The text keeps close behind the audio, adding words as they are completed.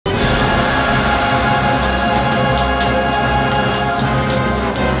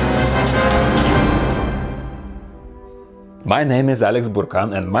My name is Alex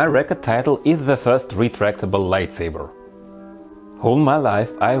Burkan and my record title is the first retractable lightsaber. All my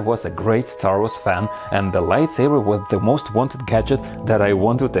life I was a great Star Wars fan and the lightsaber was the most wanted gadget that I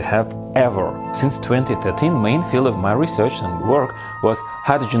wanted to have ever. Since 2013, main field of my research and work was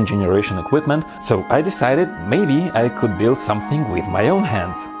hydrogen generation equipment, so I decided maybe I could build something with my own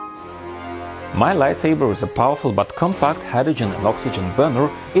hands. My lightsaber is a powerful but compact hydrogen and oxygen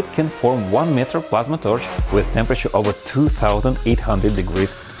burner. It can form 1 meter plasma torch with temperature over 2800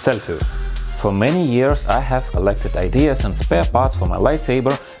 degrees Celsius. For many years I have collected ideas and spare parts for my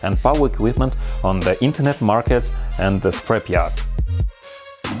lightsaber and power equipment on the internet markets and the scrapyards.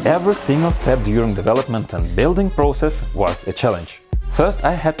 Every single step during development and building process was a challenge. First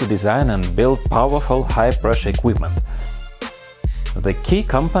I had to design and build powerful high-pressure equipment. The key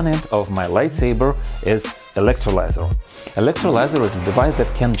component of my lightsaber is electrolyzer. Electrolyzer is a device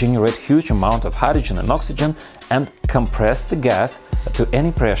that can generate huge amount of hydrogen and oxygen and compress the gas to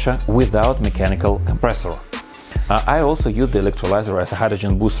any pressure without mechanical compressor. I also use the electrolyzer as a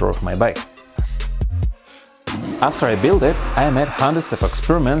hydrogen booster of my bike. After I built it, I made hundreds of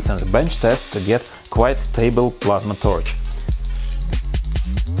experiments and bench tests to get quite stable plasma torch.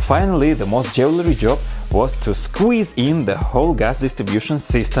 Finally, the most jewelry job was to squeeze in the whole gas distribution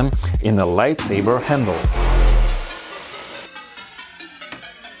system in a lightsaber handle.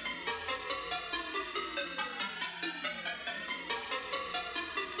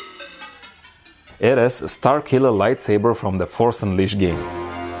 It is a Starkiller lightsaber from the Force Unleashed game.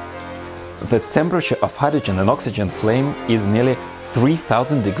 The temperature of hydrogen and oxygen flame is nearly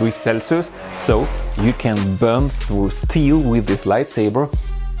 3000 degrees Celsius, so you can burn through steel with this lightsaber.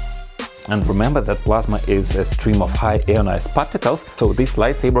 And remember that plasma is a stream of high ionized particles, so this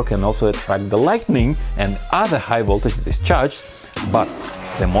lightsaber can also attract the lightning and other high voltage discharges. But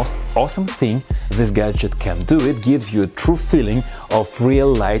the most awesome thing this gadget can do, it gives you a true feeling of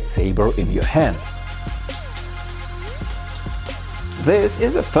real lightsaber in your hand. This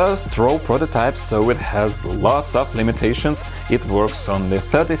is a first raw prototype, so it has lots of limitations. It works only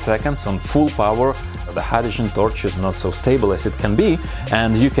 30 seconds on full power. The hydrogen torch is not so stable as it can be,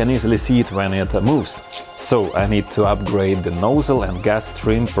 and you can easily see it when it moves. So I need to upgrade the nozzle and gas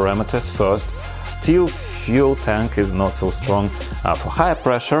stream parameters first. Steel fuel tank is not so strong for high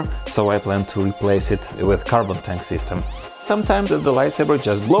pressure, so I plan to replace it with carbon tank system. Sometimes the lightsaber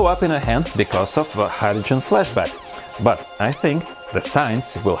just blow up in a hand because of hydrogen flashback. But I think the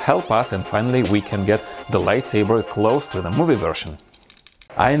science will help us and finally we can get the lightsaber close to the movie version.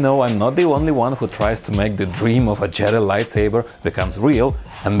 I know I'm not the only one who tries to make the dream of a Jedi lightsaber becomes real,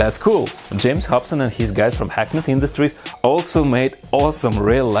 and that's cool. James Hobson and his guys from Hacksmith Industries also made awesome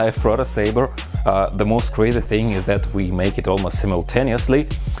real-life proto-saber. The most crazy thing is that we make it almost simultaneously.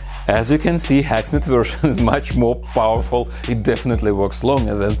 As you can see, Hacksmith version is much more powerful. It definitely works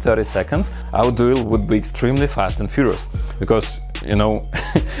longer than 30 seconds. Our duel would be extremely fast and furious, because, you know,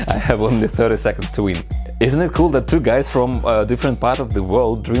 I have only 30 seconds to win. Isn't it cool that two guys from a different part of the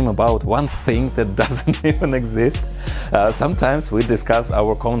world dream about one thing that doesn't even exist? Sometimes we discuss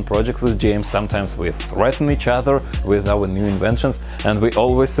our common project with James, sometimes we threaten each other with our new inventions, and we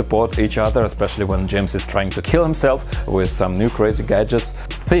always support each other, especially when James is trying to kill himself with some new crazy gadgets.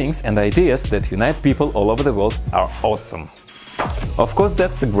 Things and ideas that unite people all over the world are awesome. Of course,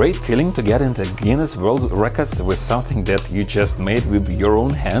 that's a great feeling to get into Guinness World Records with something that you just made with your own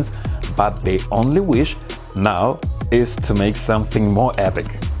hands, but the only wish now is to make something more epic.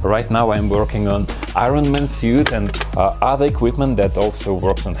 Right now I'm working on Iron Man suit and other equipment that also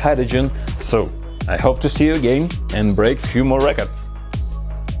works on hydrogen, so I hope to see you again and break few more records.